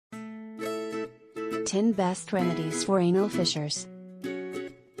10 Best Remedies for Anal Fissures.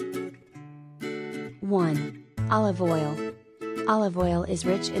 1. Olive oil. Olive oil is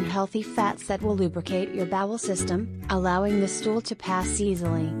rich in healthy fats that will lubricate your bowel system, allowing the stool to pass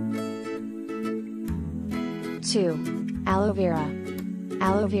easily. 2. Aloe vera.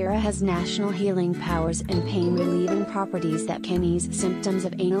 Aloe vera has natural healing powers and pain-relieving properties that can ease symptoms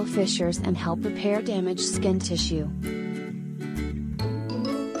of anal fissures and help repair damaged skin tissue.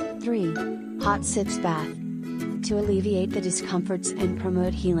 3. Hot sitz bath. To alleviate the discomforts and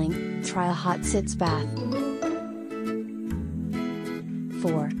promote healing, try a hot sitz bath.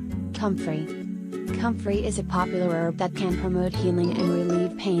 4. Comfrey. Comfrey is a popular herb that can promote healing and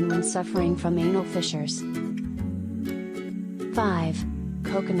relieve pain when suffering from anal fissures. 5.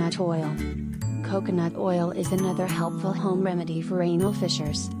 Coconut oil. Coconut oil is another helpful home remedy for anal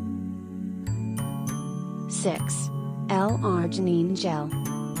fissures. 6. L-arginine gel.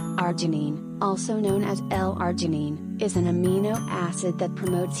 Arginine, also known as L-arginine, is an amino acid that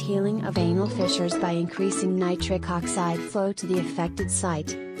promotes healing of anal fissures by increasing nitric oxide flow to the affected site.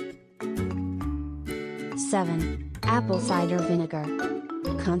 7. Apple cider vinegar.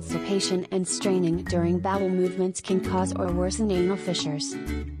 Constipation and straining during bowel movements can cause or worsen anal fissures.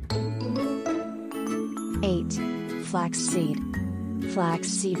 8. Flaxseed.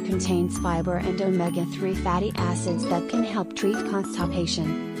 Flaxseed contains fiber and omega-3 fatty acids that can help treat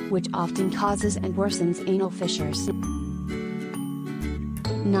constipation, which often causes and worsens anal fissures.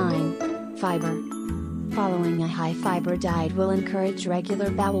 9. Fiber. Following a high-fiber diet will encourage regular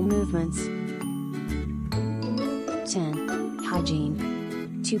bowel movements. 10. Hygiene.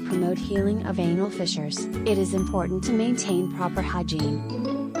 To promote healing of anal fissures, it is important to maintain proper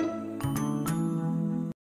hygiene.